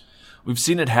false. We've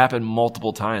seen it happen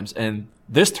multiple times. And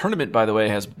this tournament, by the way,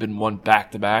 has been won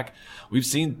back-to-back. We've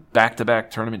seen back-to-back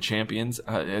tournament champions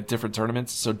at different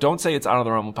tournaments. So don't say it's out of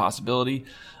the realm of possibility.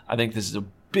 I think this is a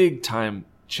big-time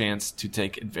chance to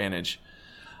take advantage.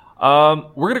 We're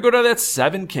going to go to that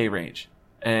 7K range.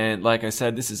 And like I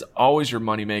said, this is always your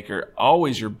moneymaker,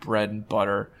 always your bread and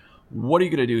butter. What are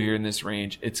you going to do here in this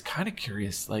range? It's kind of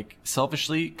curious, like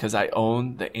selfishly, because I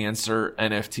own the Answer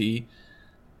NFT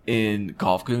in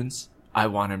Golf Goons. I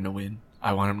want him to win.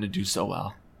 I want him to do so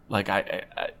well. Like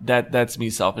that's me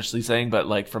selfishly saying, but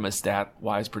like from a stat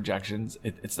wise projections,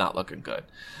 it's not looking good.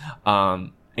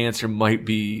 Answer might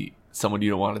be someone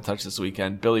you don't want to touch this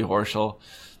weekend. Billy Horschel,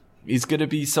 he's going to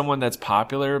be someone that's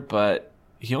popular, but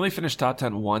he only finished top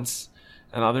 10 once.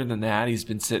 And other than that, he's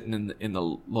been sitting in the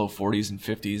low 40s and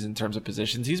 50s in terms of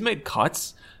positions. He's made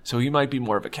cuts, so he might be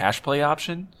more of a cash play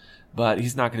option, but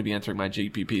he's not going to be entering my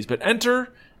GPPs. But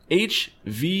enter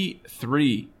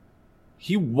HV3.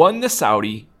 He won the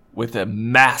Saudi with a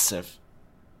massive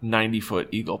 90-foot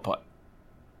eagle putt.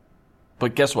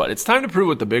 But guess what? It's time to prove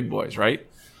with the big boys, right?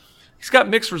 He's got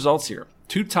mixed results here.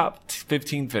 2 top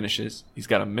 15 finishes. He's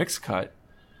got a mixed cut.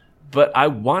 But I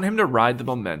want him to ride the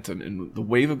momentum and the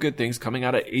wave of good things coming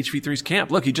out of HV3's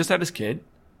camp. Look, he just had his kid.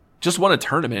 Just won a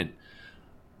tournament.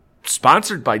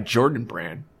 Sponsored by Jordan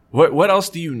Brand. What else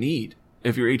do you need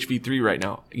if you're HV3 right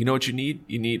now? You know what you need?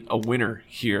 You need a winner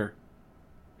here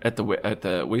at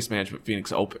the Waste Management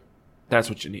Phoenix Open. That's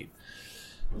what you need.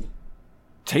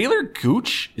 Taylor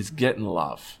Gooch is getting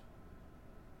love.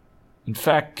 In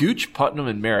fact, Gooch, Putnam,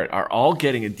 and Merritt are all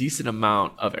getting a decent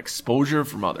amount of exposure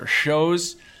from other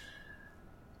shows.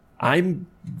 I'm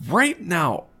right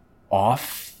now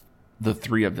off the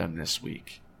 3 of them this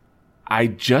week. I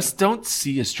just don't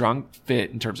see a strong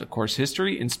fit in terms of course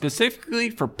history, and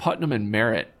specifically for Putnam and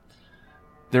Merritt.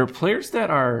 There are players that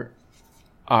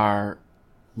are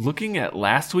looking at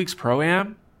last week's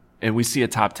Pro-Am, and we see a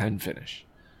top 10 finish.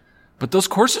 But those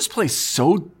courses play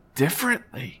so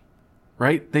differently,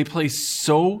 right? They play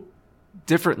so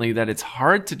differently that it's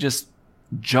hard to just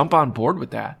jump on board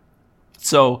with that.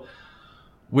 So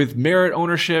with Merritt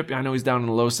ownership, I know he's down in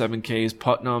the low 7Ks,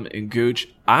 Putnam and Gooch.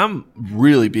 I'm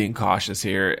really being cautious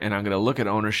here, and I'm going to look at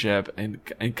ownership and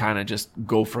kind of just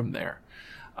go from there.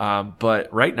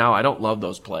 But right now, I don't love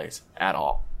those plays at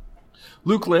all.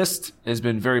 Luke List has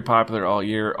been very popular all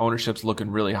year. Ownership's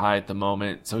looking really high at the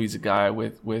moment, so he's a guy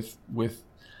with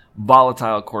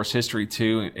volatile course history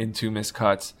too, and 2 missed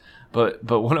cuts. But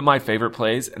one of my favorite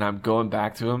plays, and I'm going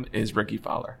back to him, is Ricky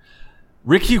Fowler.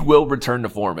 Ricky will return to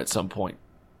form at some point.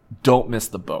 Don't miss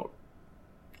the boat.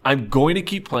 I'm going to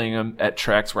keep playing him at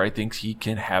tracks where I think he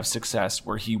can have success,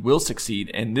 where he will succeed.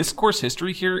 And this course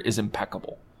history here is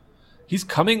impeccable. He's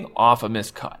coming off a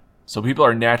missed cut. So people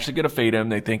are naturally going to fade him.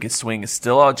 They think his swing is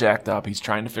still all jacked up. He's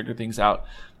trying to figure things out.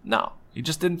 No, he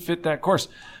just didn't fit that course.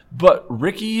 But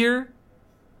Ricky here,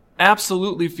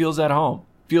 absolutely feels at home,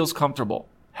 feels comfortable,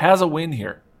 has a win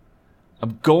here.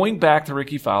 I'm going back to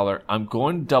Ricky Fowler. I'm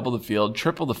going to double the field,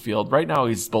 triple the field. Right now,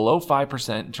 he's below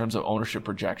 5% in terms of ownership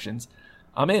projections.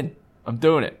 I'm in. I'm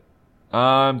doing it.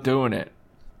 All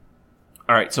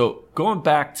right, so going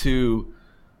back to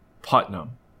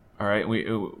Putnam. All right,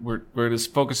 we're going to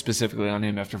focus specifically on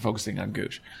him after focusing on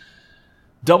Gooch.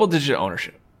 Double-digit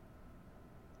ownership.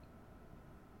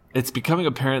 It's becoming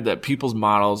apparent that people's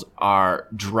models are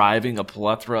driving a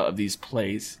plethora of these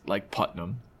plays like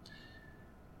Putnam.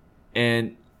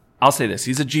 And I'll say this,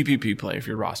 he's a GPP play if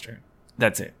you're rostering.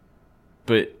 That's it.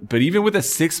 But even with a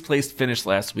 6th place finish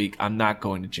last week, I'm not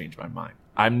going to change my mind.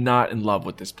 I'm not in love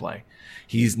with this play.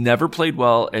 He's never played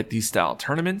well at these style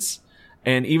tournaments.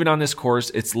 And even on this course,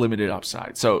 it's limited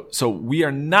upside. So we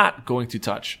are not going to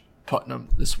touch Putnam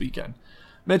this weekend.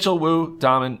 Mitchell, Wu,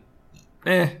 Dahmen,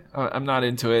 I'm not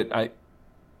into it.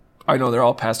 I know they're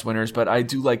all past winners, but I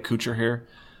do like Kuchar here.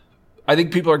 I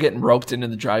think people are getting roped into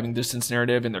the driving distance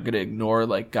narrative, and they're going to ignore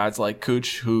like guys like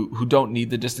Kuch who don't need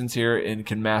the distance here and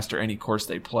can master any course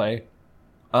they play.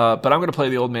 But I'm going to play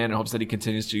the old man in hopes that he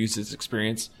continues to use his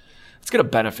experience. It's going to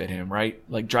benefit him, right?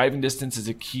 Like driving distance is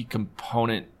a key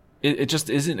component. It just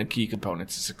isn't a key component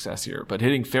to success here, but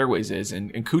hitting fairways is,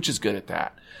 and Kuch is good at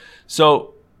that.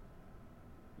 So,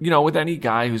 with any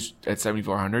guy who's at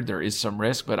 7,400, there is some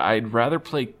risk, but I'd rather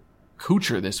play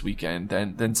Kuchar this weekend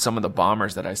than some of the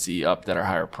bombers that I see up that are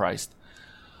higher priced.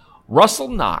 Russell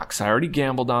Knox, I already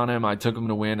gambled on him. I took him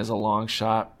to win as a long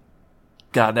shot.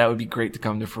 God, that would be great to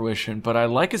come to fruition, but I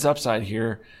like his upside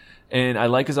here, and I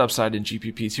like his upside in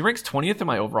GPPs. He ranks 20th in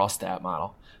my overall stat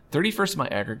model, 31st in my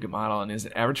aggregate model, and is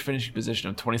an average finishing position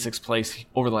of 26th place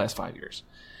over the last 5 years.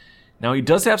 Now, he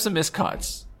does have some missed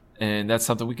cuts, and that's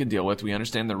something we can deal with. We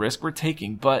understand the risk we're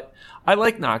taking, but I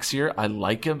like Knox here. I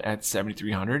like him at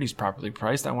 7,300. He's properly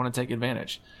priced. I want to take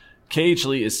advantage. KH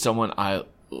Lee is someone I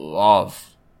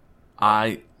love.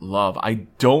 I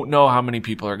don't know how many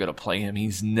people are going to play him.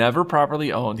 He's never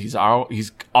properly owned. He's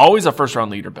always a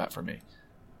first-round leader bet for me.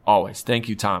 Always. Thank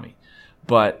you, Tommy.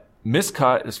 But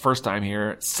miscut his first time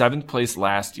here, 7th place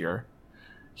last year.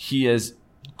 He is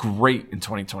great in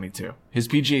 2022. His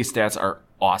PGA stats are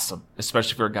awesome,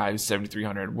 especially for a guy who's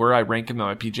 7,300. Where I rank him on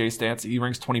my PGA stats, he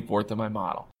ranks 24th in my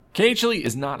model. KH Lee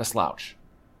is not a slouch.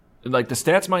 Like, the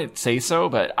stats might say so,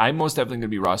 but I'm most definitely going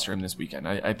to be rostering him this weekend.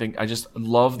 I think I just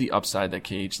love the upside that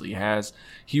KH Lee has.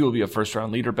 He will be a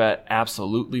first-round leader bet,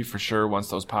 absolutely, for sure, once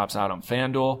those pops out on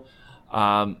FanDuel.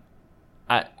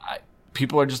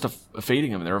 People are just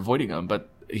fading him. They're avoiding him, but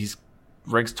he's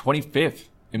ranks 25th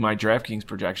in my DraftKings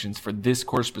projections for this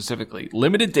course specifically.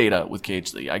 Limited data with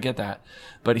KH Lee, I get that.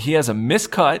 But he has a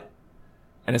miscut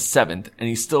and a 7th, and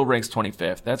he still ranks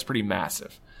 25th. That's pretty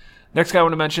massive. Next guy I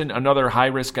want to mention, another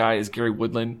high-risk guy, is Gary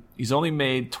Woodland. He's only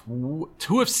made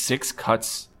 2 of 6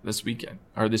 cuts this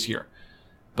year.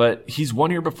 But he's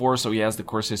won here before, so he has the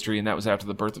course history, and that was after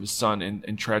the birth of his son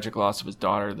and tragic loss of his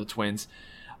daughter, the twins.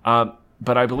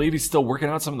 But I believe he's still working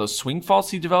out some of those swing faults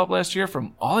he developed last year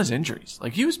from all his injuries.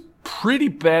 Like, he was pretty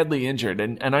badly injured.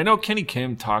 And I know Kenny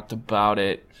Kim talked about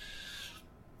it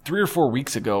 3 or 4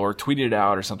 weeks ago, or tweeted it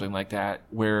out or something like that,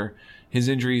 where his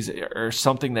injuries are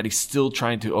something that he's still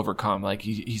trying to overcome. Like,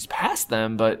 he's past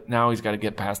them, but now he's got to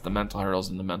get past the mental hurdles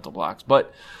and the mental blocks.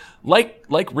 But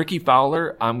like Ricky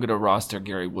Fowler, I'm going to roster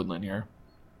Gary Woodland here.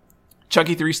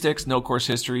 Chunky 3 sticks, no course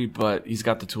history, but he's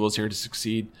got the tools here to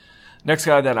succeed. Next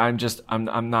guy that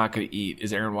I'm not going to eat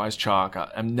is Aaron Wise Chalk.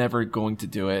 I'm never going to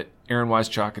do it. Aaron Wise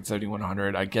Chalk at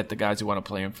 7,100. I get the guys who want to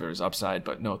play him for his upside,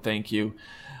 but no, thank you.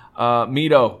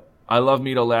 Mito. I love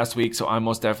Mito last week, so I'm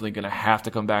most definitely going to have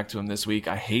to come back to him this week.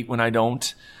 I hate when I don't.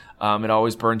 It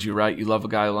always burns you, right? You love a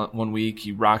guy 1 week,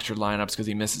 he rocks your lineups because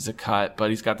he misses a cut, but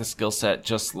he's got the skill set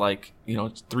just like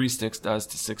 3 sticks does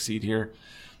to succeed here.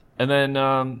 And then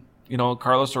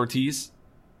Carlos Ortiz,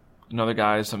 another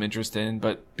guy I have some interest in,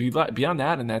 but beyond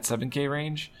that, in that 7K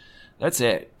range, that's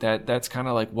it. That's kind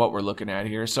of like what we're looking at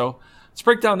here. So let's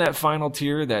break down that final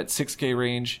tier, that 6K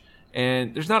range.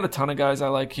 And there's not a ton of guys I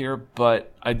like here,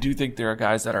 but I do think there are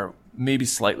guys that are maybe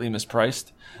slightly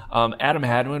mispriced. Adam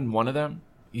Hadwin, one of them.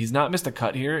 He's not missed a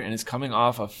cut here, and is coming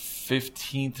off a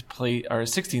 16th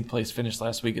place finish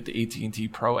last week at the AT&T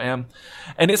Pro-Am.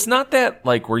 And it's not that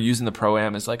like we're using the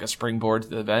Pro-Am as like a springboard to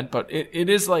the event, but it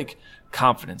is like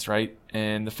confidence, right?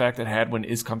 And the fact that Hadwin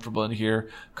is comfortable in here,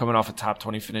 coming off a top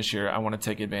 20 finish here, I want to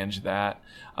take advantage of that.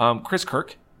 Chris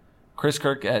Kirk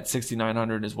at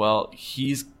 6,900 as well.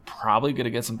 He's probably going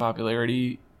to get some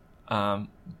popularity.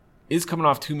 Is coming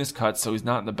off 2 missed cuts, so he's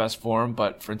not in the best form,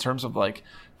 but in terms of like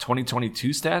 2022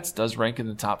 stats, does rank in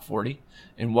the top 40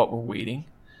 in what we're waiting.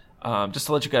 Just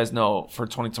to let you guys know, for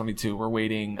 2022, we're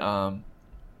waiting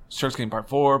strokes gained par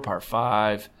 4, par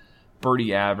 5,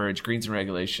 birdie average, greens and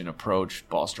regulation, approach,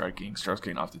 ball striking, strokes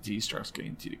gained off the tee, strokes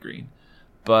gained tee to green.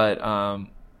 But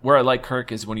where I like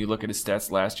Kirk is when you look at his stats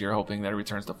last year, hoping that he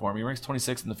returns to form. He ranks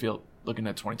 26th in the field looking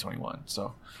at 2021.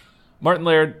 So Martin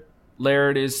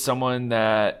Laird is someone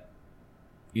that,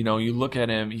 you look at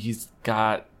him, he's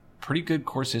got pretty good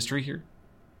course history here,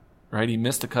 right? He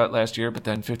missed the cut last year, but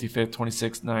then 55th,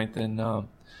 26th, 9th, and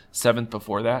 7th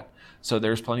before that. So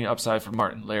there's plenty of upside for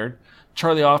Martin Laird.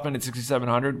 Charlie Hoffman at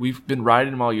 6,700. We've been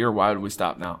riding him all year. Why would we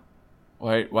stop now?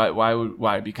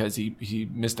 Why? Because he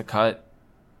missed a cut,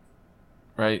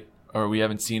 right? Or we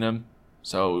haven't seen him,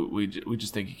 so we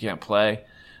just think he can't play.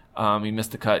 He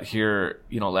missed the cut here,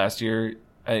 last year,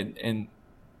 and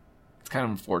it's kind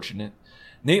of unfortunate.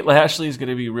 Nate Lashley is going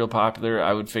to be real popular.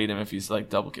 I would fade him if he's like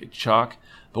double K chalk.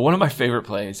 But one of my favorite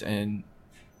plays in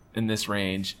this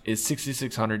range is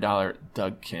 $6,600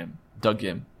 Doug Kim.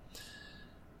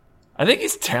 I think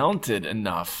he's talented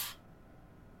enough,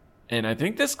 and I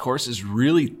think this course is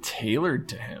really tailored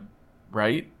to him,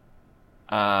 right?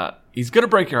 He's going to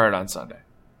break your heart on Sunday.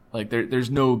 Like,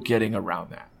 there's no getting around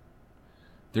that.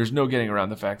 There's no getting around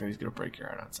the fact that he's going to break your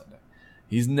heart on Sunday.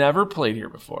 He's never played here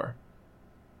before,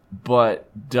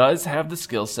 but does have the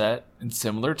skill set in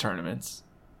similar tournaments,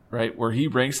 right, where he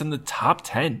ranks in the top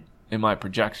 10 in my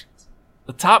projections.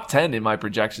 The top 10 in my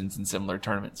projections in similar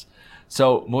tournaments.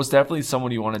 So most definitely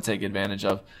someone you want to take advantage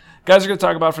of. Guys are going to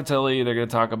talk about Fratelli. They're going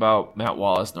to talk about Matt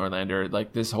Wallace, Norlander.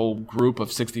 Like, this whole group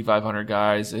of 6,500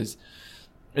 guys is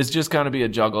just going to be a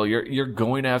juggle. You're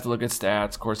going to have to look at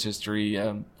stats, course history,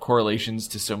 correlations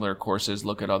to similar courses,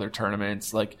 look at other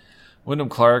tournaments. Like Wyndham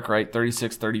Clark, right,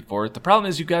 36th, 34th. The problem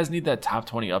is you guys need that top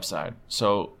 20 upside.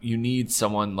 So you need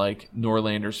someone like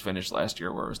Norlander's finish last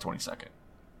year where it was 22nd.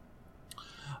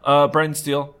 Brendan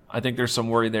Steele, I think there's some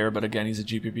worry there, but again, he's a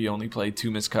GPP, only played 2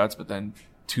 missed cuts, but then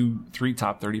 3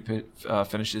 top 30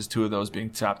 finishes, 2 of those being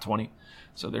top 20.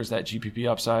 So there's that GPP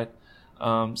upside.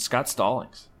 Scott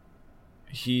Stallings.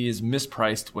 He is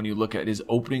mispriced when you look at his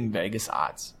opening Vegas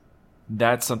odds.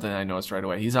 That's something I noticed right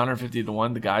away. He's 150 to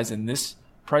 1. The guys in this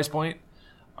price point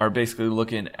are basically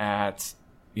looking at,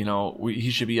 he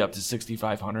should be up to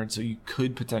 6,500, so you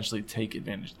could potentially take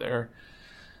advantage there.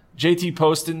 JT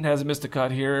Poston hasn't missed a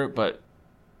cut here, but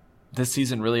this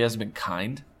season really hasn't been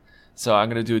kind. So I'm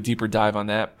going to do a deeper dive on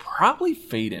that. Probably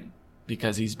fade him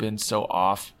because he's been so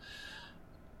off.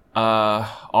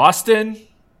 Austin.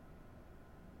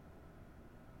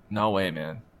 No way,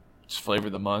 man. Just flavor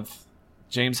of the month.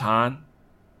 James Hahn.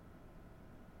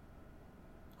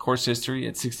 Course history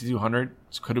at 6,200.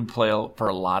 Could have played for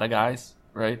a lot of guys,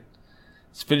 right?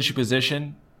 His finishing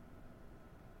position.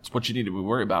 It's what you need to be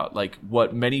worried about. Like,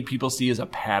 what many people see as a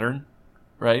pattern,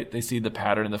 right? They see the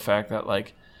pattern in the fact that,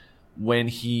 like, when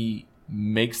he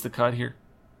makes the cut here,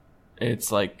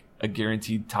 it's like a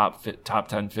guaranteed top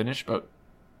 10 finish, but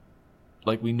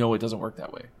like, we know it doesn't work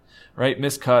that way, right?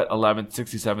 Missed cut, 11th,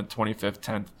 67th, 25th,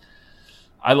 10th.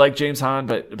 I like James Hahn,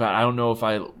 but I don't know if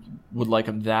I would like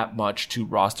him that much to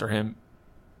roster him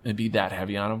and be that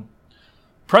heavy on him.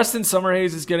 Preston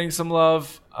Summerhays is getting some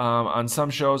love on some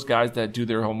shows, guys that do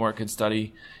their homework and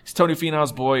study. He's Tony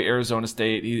Finau's boy, Arizona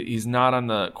State. He's not on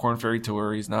the Korn Ferry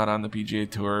Tour. He's not on the PGA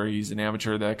Tour. He's an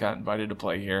amateur that got invited to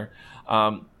play here.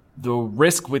 The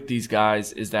risk with these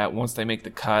guys is that once they make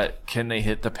the cut, can they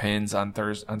hit the pins on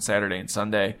Saturday and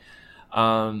Sunday?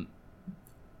 I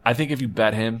think if you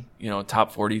bet him,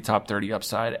 top 40, top 30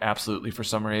 upside, absolutely for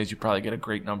Summerhays, you probably get a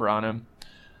great number on him.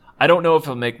 I don't know if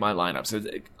he'll make my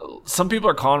lineups. Some people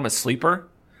are calling him a sleeper.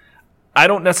 I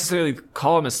don't necessarily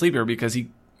call him a sleeper because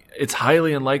it's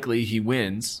highly unlikely he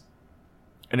wins,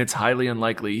 and it's highly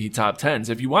unlikely he top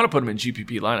 10s. If you want to put him in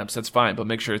GPP lineups, that's fine, but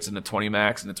make sure it's in the 20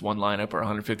 max and it's one lineup or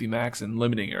 150 max and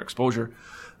limiting your exposure,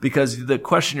 because the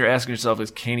question you're asking yourself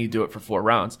is, can he do it for 4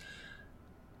 rounds?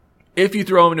 If you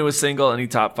throw him into a single and he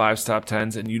top 5s, top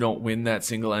 10s, and you don't win that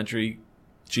single entry,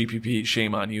 GPP,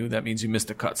 shame on you. That means you missed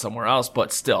a cut somewhere else,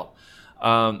 but still.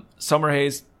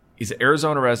 Summerhays, he's an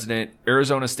Arizona resident,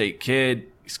 Arizona State kid.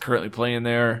 He's currently playing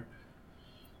there.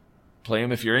 Play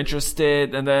him if you're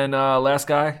interested. And then last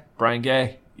guy, Brian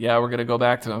Gay. Yeah, we're going to go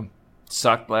back to him.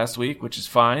 Sucked last week, which is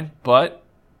fine, but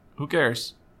who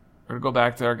cares? We're going to go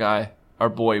back to our guy, our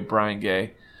boy, Brian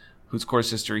Gay, whose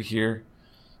course history here.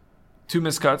 2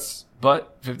 missed cuts,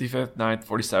 but 55th, 9th,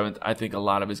 47th. I think a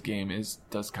lot of his game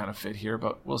does kind of fit here,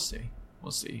 but we'll see.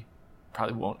 We'll see.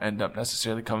 Probably won't end up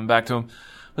necessarily coming back to him.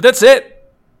 But that's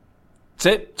it. That's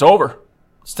it. It's over.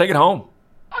 Let's take it home.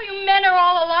 Oh, you men are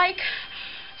all alike.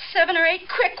 7 or 8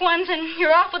 quick ones, and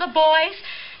you're off with the boys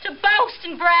to boast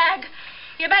and brag.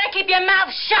 You better keep your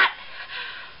mouth shut.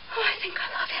 Oh, I think I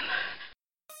love him.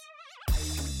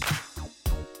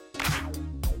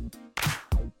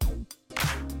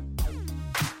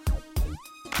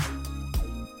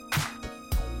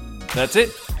 That's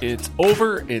it. It's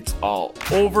over. It's all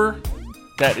over.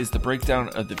 That is the breakdown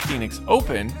of the Phoenix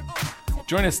Open.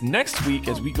 Join us next week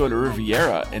as we go to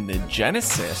Riviera and the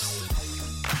Genesis.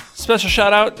 Special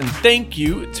shout out and thank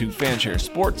you to Fanshare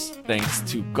Sports. Thanks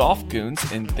to Golf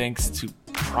Goons and thanks to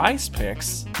Prize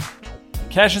Picks.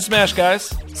 Cash and smash,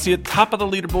 guys. See you at the top of the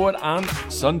leaderboard on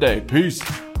Sunday. Peace.